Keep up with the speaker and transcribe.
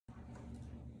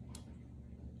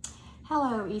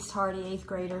Hello, East Hardy 8th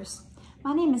graders.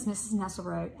 My name is Mrs.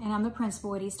 Nesselrote, and I'm the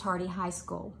principal at East Hardy High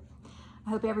School.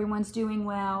 I hope everyone's doing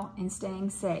well and staying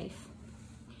safe.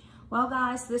 Well,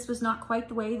 guys, this was not quite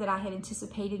the way that I had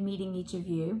anticipated meeting each of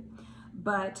you,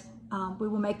 but we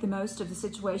will make the most of the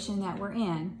situation that we're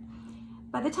in.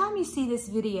 By the time you see this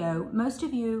video, most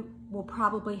of you will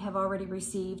probably have already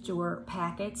received your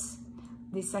packets,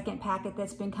 the second packet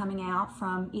that's been coming out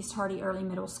from East Hardy Early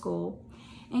Middle School.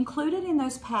 Included in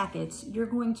those packets, you're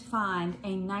going to find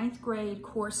a 9th grade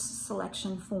course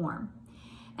selection form.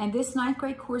 And this 9th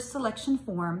grade course selection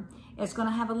form is going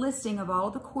to have a listing of all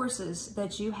of the courses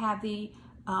that you have the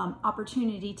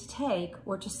opportunity to take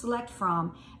or to select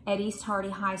from at East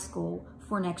Hardy High School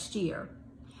for next year.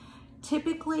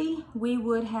 Typically, we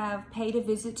would have paid a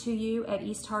visit to you at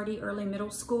East Hardy Early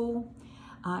Middle School.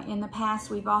 In the past,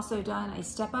 we've also done a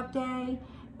step-up day,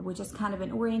 which is kind of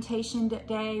an orientation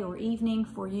day or evening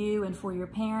for you and for your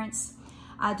parents.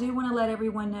 I do want to let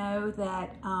everyone know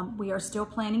that we are still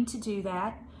planning to do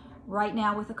that. Right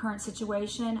now, with the current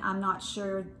situation, I'm not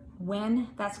sure when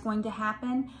that's going to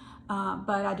happen,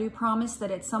 but I do promise that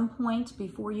at some point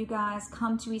before you guys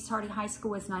come to East Hardy High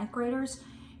School as 9th graders,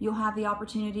 you'll have the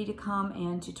opportunity to come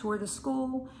and to tour the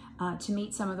school, to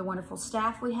meet some of the wonderful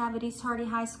staff we have at East Hardy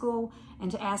High School,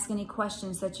 and to ask any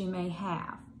questions that you may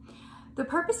have. The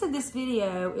purpose of this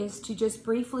video is to just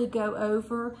briefly go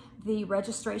over the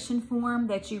registration form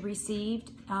that you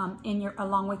received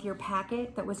along with your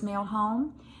packet that was mailed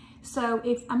home. So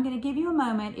I'm going to give you a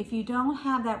moment. If you don't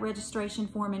have that registration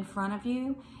form in front of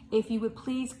you, if you would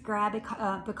please grab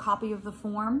the copy of the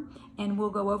form and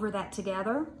we'll go over that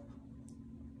together.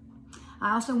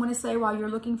 I also want to say while you're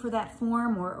looking for that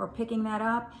form or picking that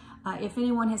up, if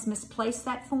anyone has misplaced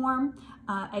that form,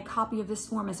 a copy of this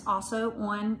form is also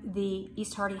on the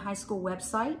East Hardy High School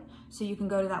website, so you can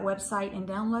go to that website and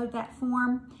download that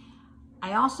form.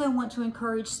 I also want to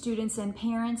encourage students and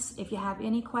parents, if you have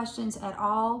any questions at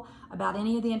all about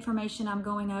any of the information I'm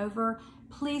going over,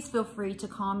 please feel free to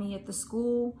call me at the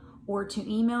school or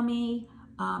to email me.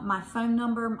 My phone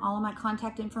number, all of my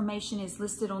contact information is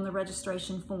listed on the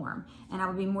registration form, and I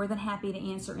would be more than happy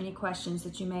to answer any questions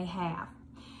that you may have.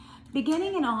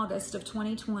 Beginning in August of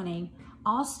 2020,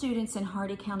 all students in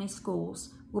Hardy County schools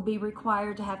will be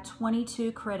required to have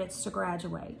 22 credits to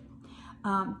graduate.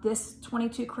 This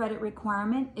 22 credit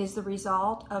requirement is the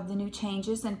result of the new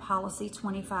changes in Policy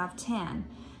 2510.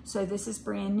 So this is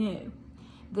brand new.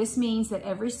 This means that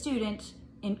every student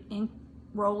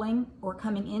enrolling or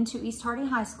coming into East Hardy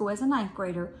High School as a 9th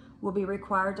grader will be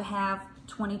required to have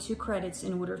 22 credits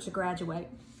in order to graduate.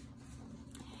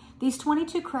 These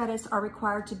 22 credits are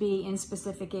required to be in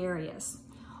specific areas.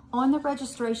 On the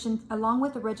registration, along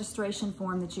with the registration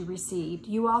form that you received,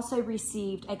 you also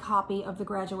received a copy of the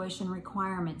graduation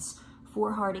requirements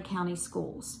for Hardy County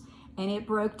schools. And it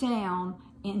broke down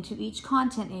into each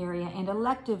content area and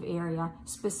elective area,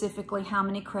 specifically how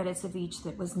many credits of each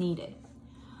that was needed.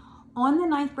 On the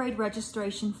 9th grade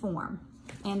registration form,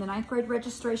 and the 9th grade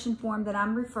registration form that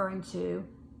I'm referring to,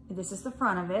 this is the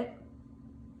front of it.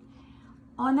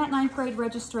 On that 9th grade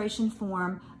registration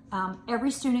form, every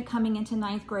student coming into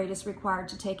 9th grade is required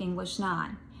to take English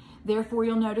 9. Therefore,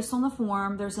 you'll notice on the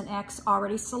form there's an X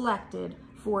already selected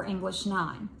for English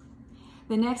 9.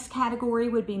 The next category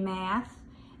would be math,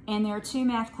 and there are 2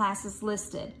 math classes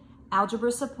listed,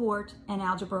 Algebra Support and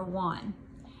Algebra 1.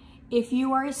 If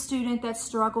you are a student that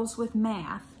struggles with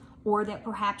math, or that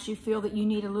perhaps you feel that you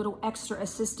need a little extra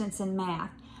assistance in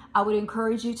math, I would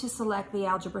encourage you to select the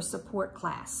Algebra Support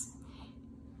class.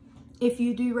 If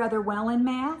you do rather well in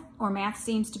math, or math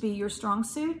seems to be your strong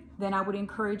suit, then I would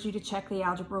encourage you to check the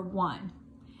Algebra 1.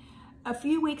 A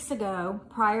few weeks ago,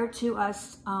 prior to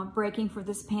us breaking for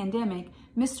this pandemic,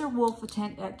 Mr. Wolf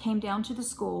came down to the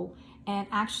school, and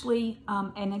actually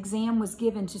an exam was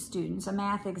given to students, a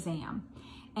math exam.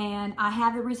 And I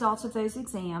have the results of those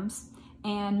exams,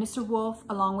 and Mr. Wolf,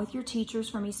 along with your teachers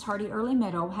from East Hardy Early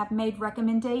Middle, have made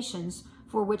recommendations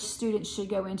for which students should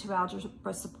go into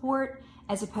Algebra Support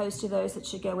as opposed to those that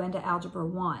should go into Algebra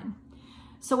 1.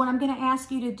 So what I'm going to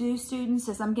ask you to do, students,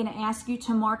 is I'm going to ask you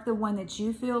to mark the one that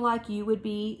you feel like you would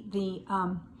be the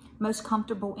most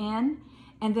comfortable in.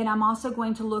 And then I'm also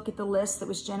going to look at the list that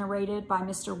was generated by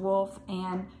Mr. Wolf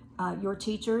and your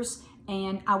teachers,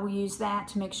 and I will use that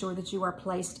to make sure that you are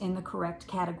placed in the correct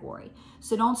category.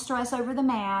 So don't stress over the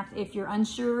math. If you're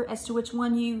unsure as to which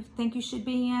one you think you should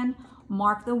be in,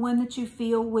 mark the one that you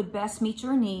feel would best meet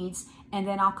your needs, and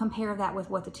then I'll compare that with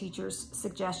what the teacher's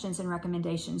suggestions and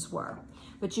recommendations were.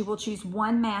 But you will choose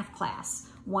one math class,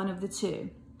 one of the 2.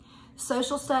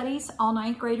 Social studies, all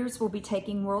ninth graders will be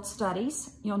taking world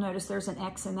studies. You'll notice there's an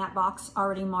X in that box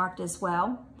already marked as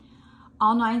well.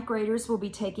 All ninth graders will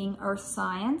be taking earth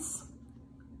science,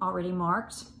 already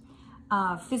marked.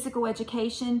 Physical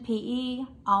education, PE,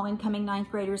 all incoming ninth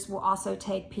graders will also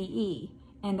take PE,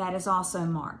 and that is also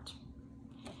marked.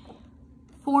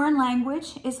 Foreign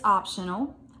language is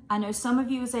optional. I know some of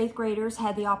you as eighth graders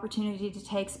had the opportunity to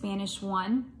take Spanish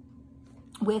 1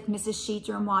 with Mrs.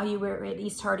 Sheetram while you were at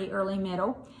East Hardy Early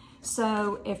Middle.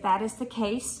 So if that is the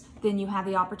case, then you have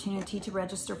the opportunity to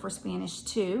register for Spanish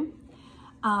 2.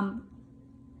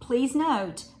 Please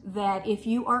note that if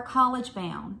you are college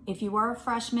bound, if you are a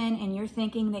freshman and you're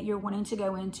thinking that you're wanting to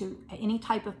go into any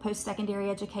type of post-secondary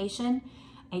education,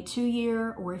 a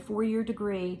 2-year or a 4-year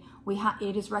degree,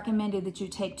 it is recommended that you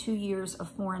take 2 years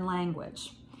of foreign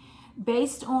language.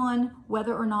 Based on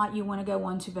whether or not you want to go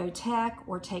on to VOTEC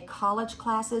or take college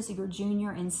classes your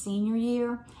junior and senior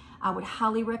year, I would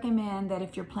highly recommend that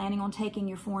if you're planning on taking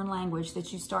your foreign language,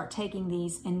 that you start taking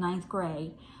these in 9th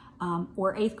grade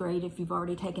or 8th grade. If you've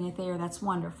already taken it there, that's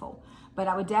wonderful. But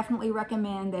I would definitely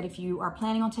recommend that if you are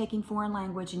planning on taking foreign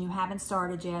language and you haven't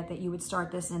started yet, that you would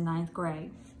start this in 9th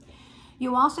grade.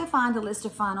 You'll also find a list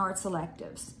of fine arts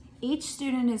electives. Each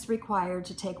student is required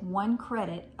to take 1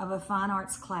 credit of a fine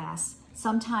arts class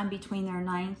sometime between their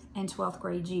 9th and 12th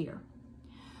grade year.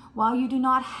 While you do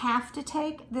not have to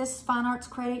take this fine arts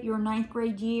credit your 9th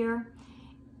grade year,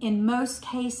 in most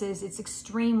cases it's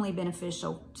extremely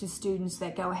beneficial to students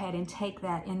that go ahead and take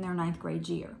that in their 9th grade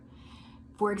year.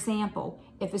 For example,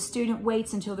 if a student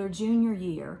waits until their junior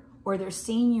year or their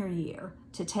senior year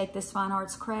to take this fine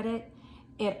arts credit,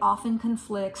 it often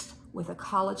conflicts with a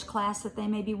college class that they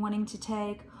may be wanting to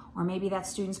take, or maybe that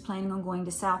student's planning on going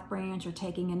to South Branch or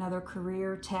taking another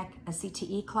career tech, a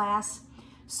CTE class.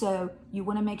 So you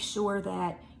want to make sure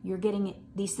that you're getting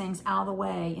these things out of the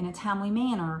way in a timely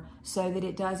manner so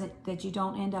that you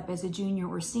don't end up as a junior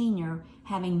or senior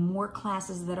having more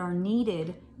classes that are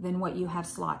needed than what you have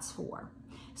slots for.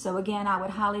 So again, I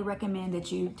would highly recommend that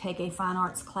you take a fine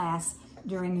arts class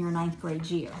during your 9th grade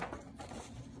year.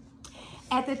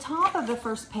 At the top of the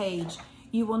first page,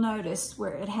 you will notice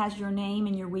where it has your name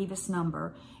and your WEVIS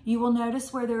number. You will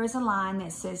notice where there is a line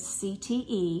that says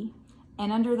CTE, and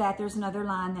under that there's another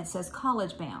line that says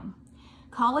college bound.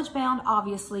 College bound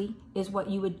obviously is what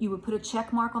you would put a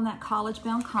check mark on that college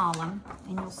bound column,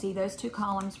 and you'll see those 2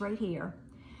 columns right here.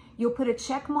 You'll put a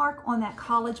check mark on that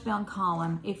college bound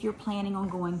column if you're planning on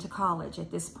going to college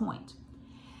at this point.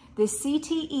 The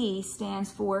CTE stands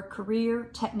for Career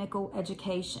Technical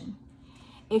Education.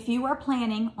 If you are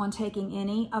planning on taking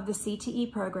any of the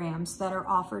CTE programs that are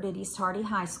offered at East Hardy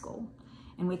High School,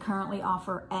 and we currently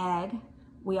offer ag,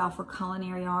 we offer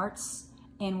culinary arts,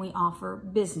 and we offer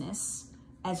business,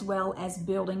 as well as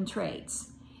building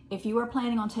trades. If you are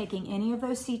planning on taking any of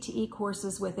those CTE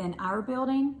courses within our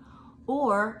building,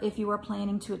 or if you are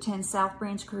planning to attend South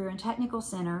Branch Career and Technical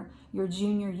Center your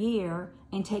junior year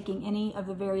and taking any of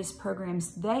the various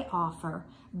programs they offer,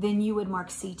 then you would mark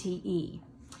CTE.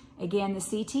 Again, the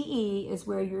CTE is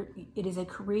where it is a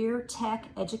career tech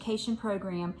education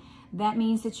program. That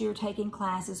means that you're taking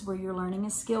classes where you're learning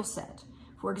a skill set.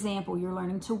 For example, you're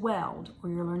learning to weld, or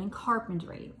you're learning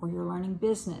carpentry, or you're learning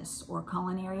business or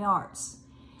culinary arts.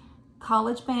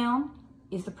 College bound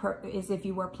is if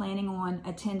you are planning on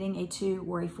attending a 2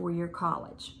 or a 4-year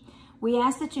college. We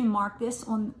ask that you mark this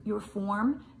on your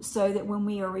form so that when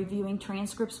we are reviewing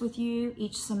transcripts with you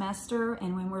each semester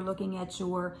and when we're looking at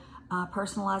your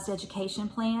personalized education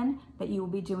plan that you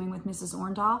will be doing with Mrs.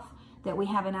 Orndorff, that we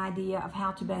have an idea of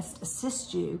how to best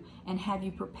assist you and have you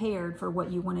prepared for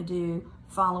what you want to do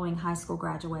following high school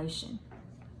graduation.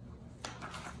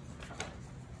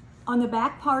 On the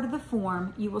back part of the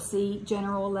form, you will see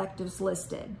general electives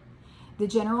listed. The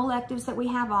general electives that we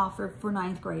have offered for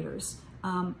 9th graders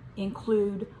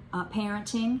include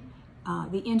parenting,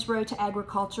 the Intro to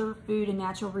Agriculture, Food and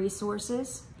Natural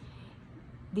Resources.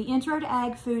 The Intro to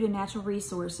Ag, Food and Natural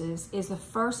Resources is the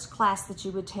first class that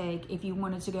you would take if you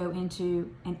wanted to go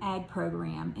into an ag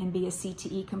program and be a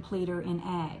CTE completer in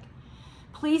ag.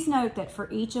 Please note that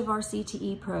for each of our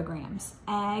CTE programs,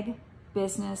 ag,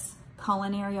 business,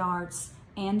 culinary arts,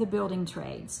 and the building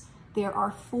trades, there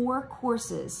are 4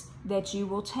 courses that you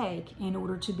will take in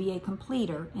order to be a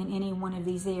completer in any one of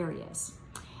these areas.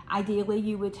 Ideally,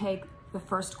 you would take the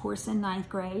first course in 9th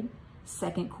grade,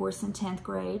 second course in 10th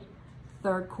grade,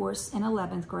 third course in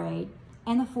 11th grade,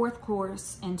 and the 4th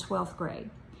course in 12th grade.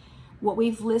 What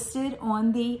we've listed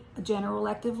on the general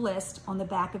elective list on the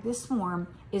back of this form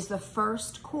is the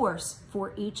first course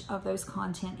for each of those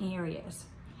content areas.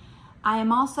 I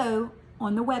am also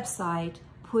on the website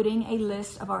putting a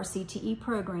list of our CTE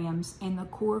programs and the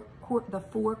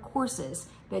four courses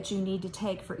that you need to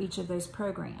take for each of those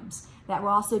programs. That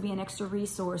will also be an extra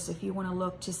resource if you want to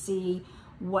look to see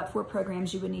what 4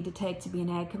 programs you would need to take to be an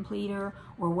ag completer,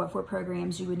 or what 4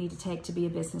 programs you would need to take to be a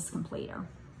business completer.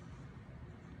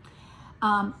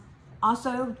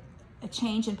 Also, a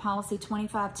change in policy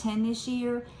 2510 this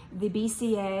year, the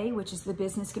BCA, which is the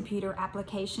Business Computer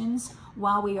Applications,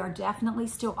 while we are definitely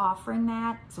still offering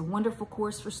that, it's a wonderful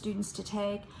course for students to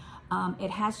take, it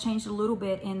has changed a little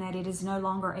bit in that it is no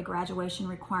longer a graduation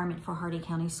requirement for Hardee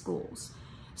County schools.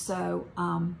 So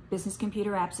Business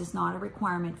Computer Apps is not a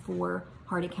requirement for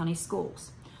Hardee County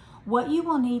schools. What you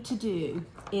will need to do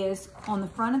is, on the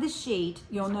front of the sheet,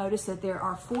 you'll notice that there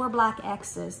are 4 black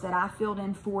X's that I filled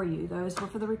in for you. Those were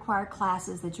for the required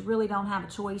classes that you really don't have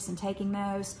a choice in taking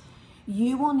those.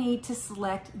 You will need to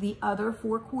select the other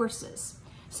 4 courses.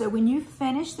 So when you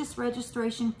finish this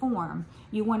registration form,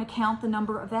 you want to count the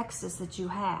number of X's that you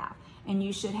have, and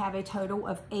you should have a total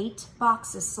of 8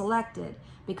 boxes selected,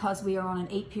 because we are on an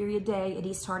 8-period day at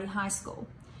East Hardee High School.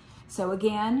 So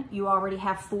again, you already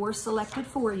have 4 selected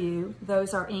for you.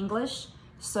 Those are English,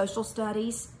 Social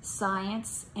Studies,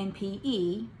 Science, and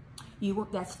PE.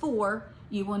 That's 4.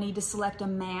 You will need to select a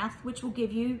math, which will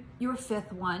give you your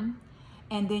 5th one.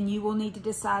 And then you will need to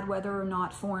decide whether or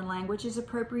not foreign language is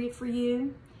appropriate for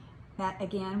you. That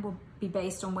again will be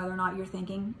based on whether or not you're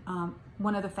thinking,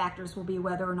 one of the factors will be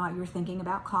whether or not you're thinking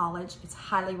about college. It's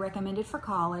highly recommended for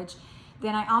college.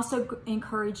 Then I also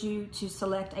encourage you to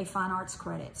select a fine arts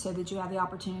credit so that you have the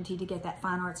opportunity to get that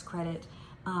fine arts credit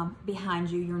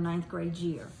behind you your 9th grade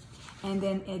year. And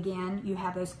then again, you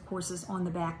have those courses on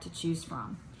the back to choose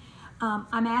from.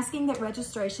 I'm asking that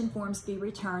registration forms be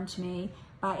returned to me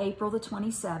by April the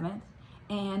 27th.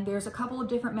 And there's a couple of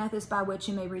different methods by which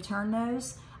you may return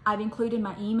those. I've included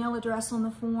my email address on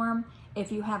the form.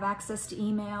 If you have access to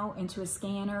email into a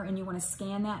scanner and you want to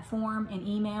scan that form and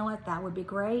email it, that would be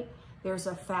great. There's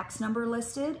a fax number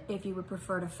listed if you would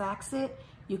prefer to fax it.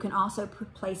 You can also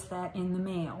place that in the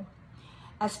mail.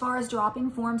 As far as dropping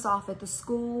forms off at the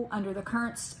school, under the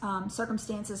current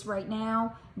circumstances right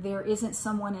now, there isn't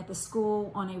someone at the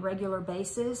school on a regular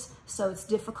basis, so it's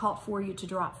difficult for you to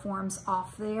drop forms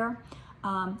off there.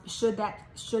 Should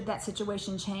that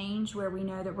situation change where we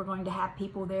know that we're going to have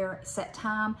people there at set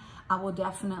time, I will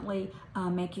definitely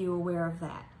make you aware of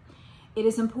that. It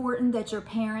is important that your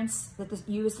parents,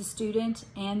 you as the student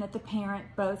and that the parent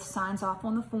both signs off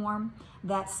on the form.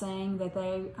 That's saying that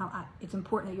it's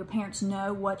important that your parents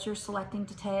know what you're selecting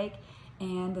to take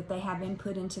and that they have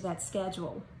input into that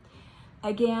schedule.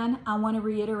 Again, I want to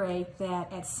reiterate that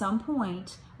at some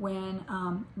point when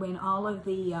all of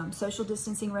the social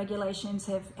distancing regulations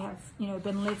have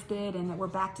been lifted and that we're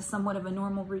back to somewhat of a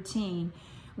normal routine,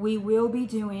 we will be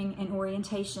doing an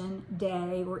orientation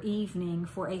day or evening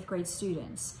for 8th grade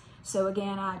students. So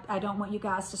again, I don't want you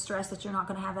guys to stress that you're not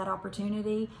going to have that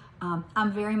opportunity.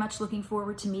 I'm very much looking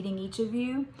forward to meeting each of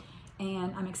you,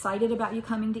 and I'm excited about you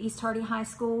coming to East Hardee High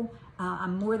School.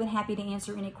 I'm more than happy to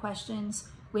answer any questions.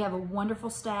 We have a wonderful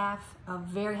staff of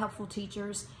very helpful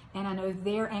teachers, and I know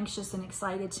they're anxious and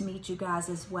excited to meet you guys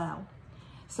as well.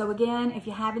 So again, if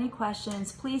you have any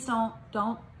questions, please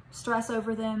don't stress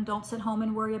over them. Don't sit home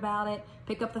and worry about it.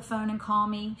 Pick up the phone and call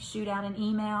me, shoot out an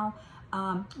email.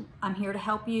 I'm here to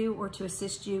help you or to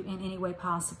assist you in any way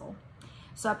possible.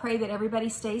 So I pray that everybody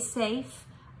stays safe,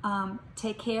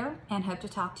 take care, and hope to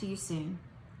talk to you soon.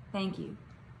 Thank you.